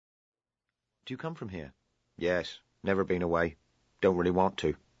Do you come from here? Yes, never been away. Don't really want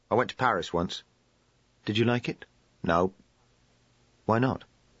to. I went to Paris once. Did you like it? No. Why not?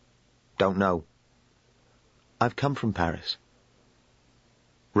 Don't know. I've come from Paris.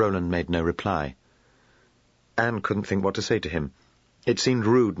 Roland made no reply. Anne couldn't think what to say to him. It seemed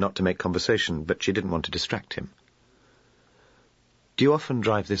rude not to make conversation, but she didn't want to distract him. Do you often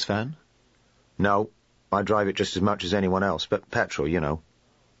drive this van? No, I drive it just as much as anyone else, but petrol, you know.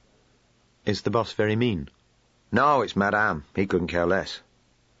 Is the boss very mean? No, it's Madame. He couldn't care less.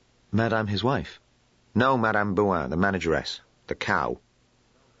 Madame, his wife? No, Madame Bouin, the manageress. The cow.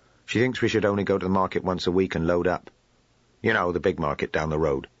 She thinks we should only go to the market once a week and load up. You know, the big market down the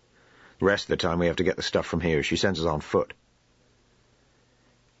road. The rest of the time we have to get the stuff from here. She sends us on foot.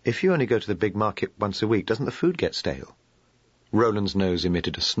 If you only go to the big market once a week, doesn't the food get stale? Roland's nose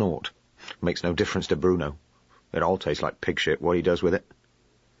emitted a snort. Makes no difference to Bruno. It all tastes like pig shit, what he does with it.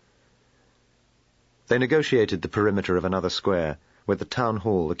 They negotiated the perimeter of another square, with the town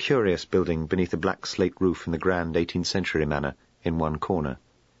hall, a curious building beneath a black slate roof in the grand 18th-century manner, in one corner.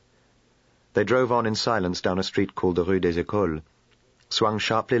 They drove on in silence down a street called the Rue des Écoles, swung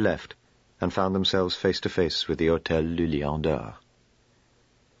sharply left, and found themselves face to face with the Hôtel du Lion d'Or.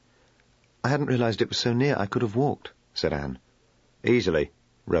 I hadn't realized it was so near. I could have walked, said Anne. Easily,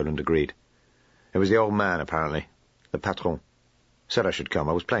 Roland agreed. It was the old man, apparently. The patron. Said I should come.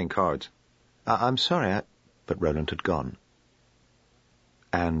 I was playing cards. I'm sorry, But Roland had gone.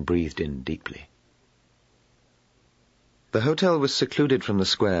 Anne breathed in deeply. The hotel was secluded from the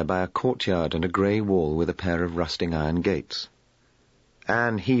square by a courtyard and a grey wall with a pair of rusting iron gates.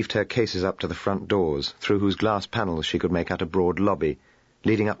 Anne heaved her cases up to the front doors, through whose glass panels she could make out a broad lobby,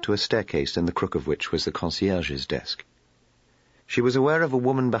 leading up to a staircase in the crook of which was the concierge's desk. She was aware of a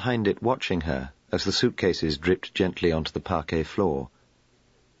woman behind it watching her as the suitcases dripped gently onto the parquet floor.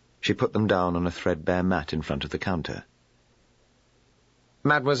 She put them down on a threadbare mat in front of the counter.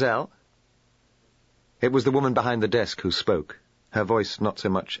 Mademoiselle? It was the woman behind the desk who spoke, her voice not so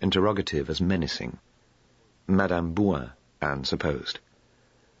much interrogative as menacing. Madame Bouin, Anne supposed.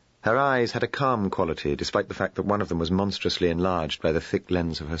 Her eyes had a calm quality, despite the fact that one of them was monstrously enlarged by the thick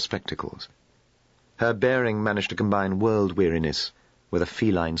lens of her spectacles. Her bearing managed to combine world-weariness with a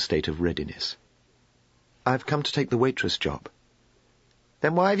feline state of readiness. I've come to take the waitress job.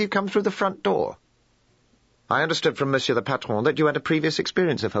 Then why have you come through the front door? I understood from Monsieur the Patron that you had a previous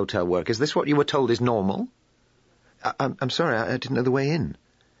experience of hotel work. Is this what you were told is normal? I'm sorry, I didn't know the way in.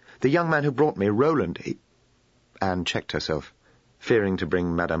 The young man who brought me, Roland, Anne checked herself, fearing to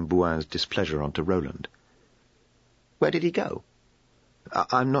bring Madame Bouin's displeasure onto Roland. Where did he go?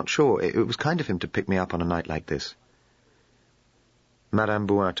 I'm not sure. It was kind of him to pick me up on a night like this. Madame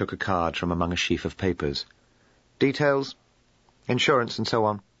Bouin took a card from among a sheaf of papers. Details, insurance and so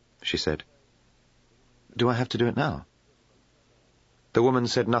on, she said. Do I have to do it now? The woman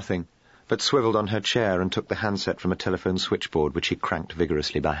said nothing, but swiveled on her chair and took the handset from a telephone switchboard which she cranked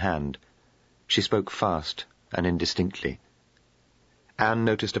vigorously by hand. She spoke fast and indistinctly. Anne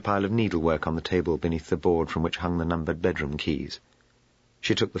noticed a pile of needlework on the table beneath the board from which hung the numbered bedroom keys.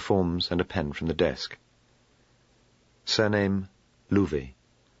 She took the forms and a pen from the desk. Surname, Louvet.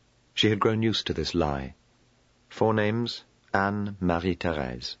 She had grown used to this lie. Forenames, Anne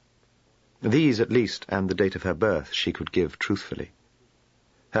Marie-Thérèse. These, at least, and the date of her birth, she could give truthfully.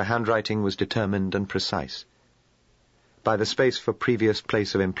 Her handwriting was determined and precise. By the space for previous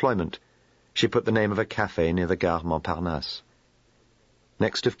place of employment, she put the name of a café near the Gare Montparnasse.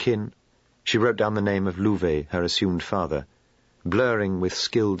 Next of kin, she wrote down the name of Louvet, her assumed father, blurring with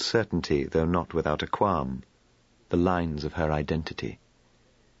skilled certainty, though not without a qualm, the lines of her identity.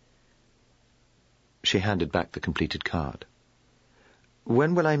 She handed back the completed card.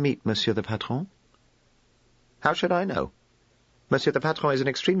 When will I meet Monsieur the Patron? How should I know? Monsieur the Patron is an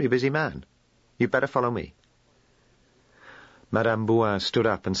extremely busy man. You'd better follow me. Madame Bouin stood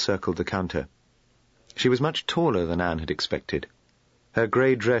up and circled the counter. She was much taller than Anne had expected. Her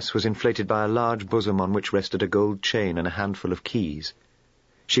grey dress was inflated by a large bosom on which rested a gold chain and a handful of keys.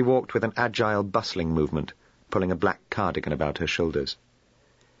 She walked with an agile, bustling movement, pulling a black cardigan about her shoulders.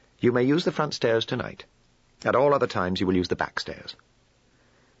 You may use the front stairs tonight. At all other times you will use the back stairs.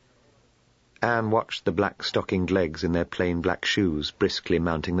 Anne watched the black-stockinged legs in their plain black shoes briskly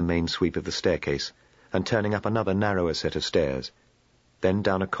mounting the main sweep of the staircase and turning up another narrower set of stairs, then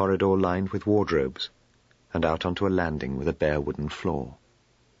down a corridor lined with wardrobes, and out onto a landing with a bare wooden floor.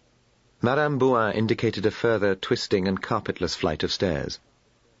 Madame Bouin indicated a further twisting and carpetless flight of stairs.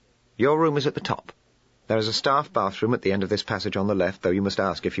 Your room is at the top. There is a staff bathroom at the end of this passage on the left, though you must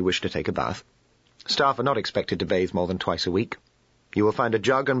ask if you wish to take a bath. Staff are not expected to bathe more than twice a week. You will find a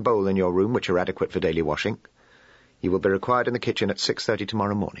jug and bowl in your room which are adequate for daily washing. You will be required in the kitchen at 6:30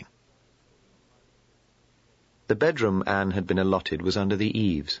 tomorrow morning." The bedroom Anne had been allotted was under the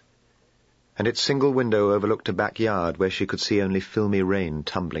eaves, and its single window overlooked a backyard where she could see only filmy rain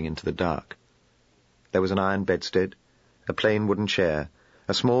tumbling into the dark. There was an iron bedstead, a plain wooden chair,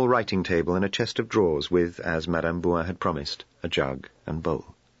 a small writing table, and a chest of drawers with, as Madame Bouin had promised, a jug and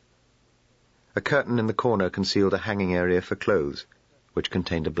bowl. A curtain in the corner concealed a hanging area for clothes, which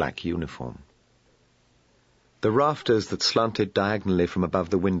contained a black uniform. The rafters that slanted diagonally from above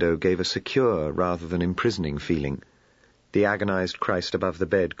the window gave a secure rather than imprisoning feeling. The agonized Christ above the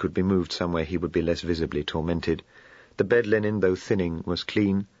bed could be moved somewhere he would be less visibly tormented. The bed linen, though thinning, was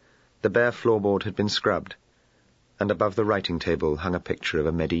clean. The bare floorboard had been scrubbed, and above the writing table hung a picture of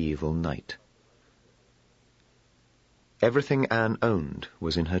a medieval knight. Everything Anne owned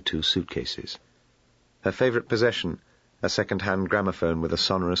was in her 2 suitcases. Her favourite possession, a second-hand gramophone with a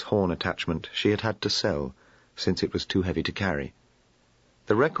sonorous horn attachment, she had had to sell, since it was too heavy to carry.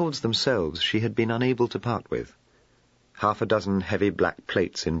 The records themselves she had been unable to part with. 6 heavy black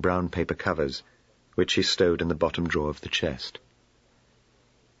plates in brown paper covers, which she stowed in the bottom drawer of the chest.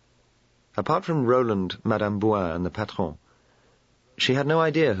 Apart from Roland, Madame Bouin, and the patron, she had no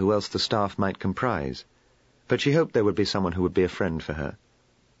idea who else the staff might comprise, but she hoped there would be someone who would be a friend for her.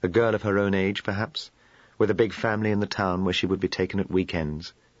 A girl of her own age, perhaps, with a big family in the town where she would be taken at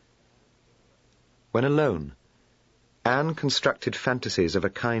weekends. When alone, Anne constructed fantasies of a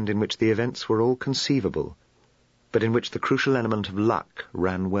kind in which the events were all conceivable, but in which the crucial element of luck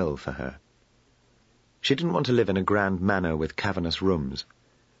ran well for her. She didn't want to live in a grand manor with cavernous rooms,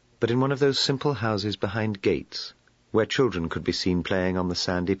 but in one of those simple houses behind gates, where children could be seen playing on the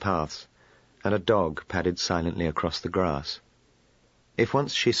sandy paths, and a dog padded silently across the grass. If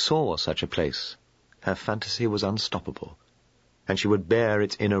once she saw such a place, her fantasy was unstoppable, and she would bare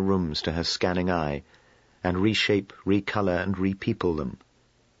its inner rooms to her scanning eye, and reshape, recolour, and repeople them,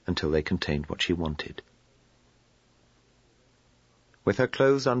 until they contained what she wanted. With her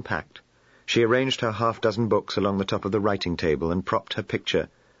clothes unpacked, she arranged her 6 books along the top of the writing table and propped her picture,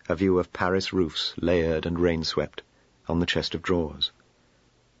 a view of Paris roofs, layered and rain-swept, on the chest of drawers.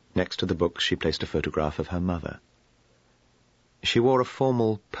 Next to the books she placed a photograph of her mother. She wore a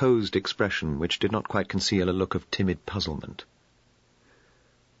formal, posed expression which did not quite conceal a look of timid puzzlement.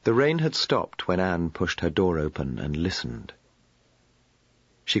 The rain had stopped when Anne pushed her door open and listened.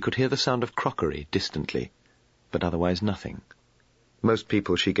 She could hear the sound of crockery distantly, but otherwise nothing. Most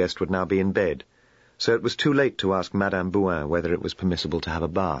people, she guessed, would now be in bed, so it was too late to ask Madame Bouin whether it was permissible to have a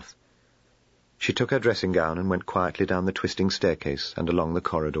bath. She took her dressing gown and went quietly down the twisting staircase and along the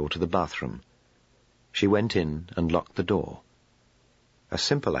corridor to the bathroom. She went in and locked the door. A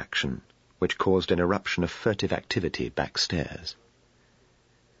simple action which caused an eruption of furtive activity backstairs.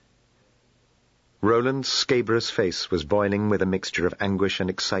 Roland's scabrous face was boiling with a mixture of anguish and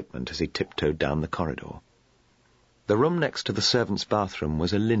excitement as he tiptoed down the corridor. The room next to the servants' bathroom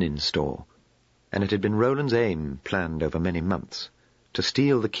was a linen store, and it had been Roland's aim, planned over many months, to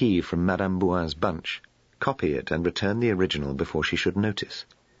steal the key from Madame Bouin's bunch, copy it, and return the original before she should notice.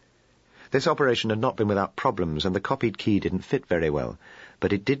 This operation had not been without problems, and the copied key didn't fit very well,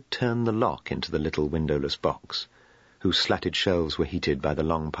 but it did turn the lock into the little windowless box, whose slatted shelves were heated by the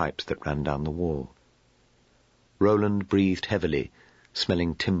long pipes that ran down the wall. Roland breathed heavily,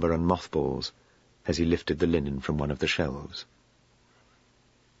 smelling timber and mothballs, as he lifted the linen from one of the shelves.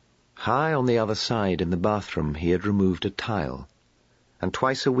 High on the other side in the bathroom he had removed a tile, and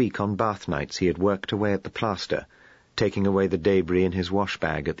twice a week on bath nights he had worked away at the plaster, taking away the debris in his wash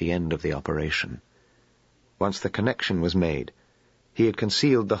bag at the end of the operation. Once the connection was made, he had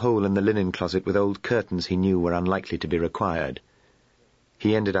concealed the hole in the linen closet with old curtains he knew were unlikely to be required.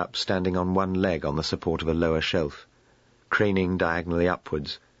 He ended up standing on one leg on the support of a lower shelf, craning diagonally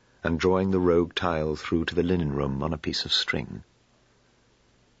upwards, and drawing the rogue tile through to the linen room on a piece of string.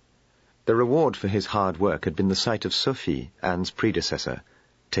 The reward for his hard work had been the sight of Sophie, Anne's predecessor,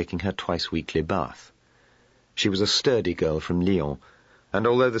 taking her twice-weekly bath. She was a sturdy girl from Lyon, and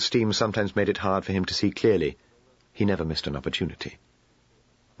although the steam sometimes made it hard for him to see clearly, he never missed an opportunity.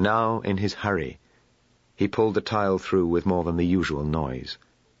 Now, in his hurry, he pulled the tile through with more than the usual noise.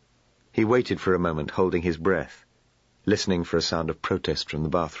 He waited for a moment, holding his breath, listening for a sound of protest from the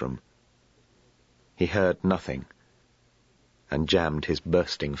bathroom. He heard nothing, and jammed his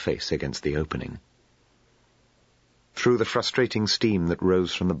bursting face against the opening. Through the frustrating steam that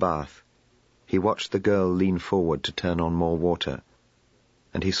rose from the bath, he watched the girl lean forward to turn on more water,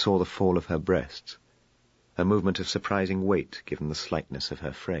 and he saw the fall of her breasts, a movement of surprising weight given the slightness of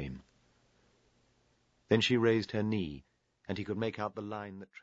her frame. Then she raised her knee and he could make out the line that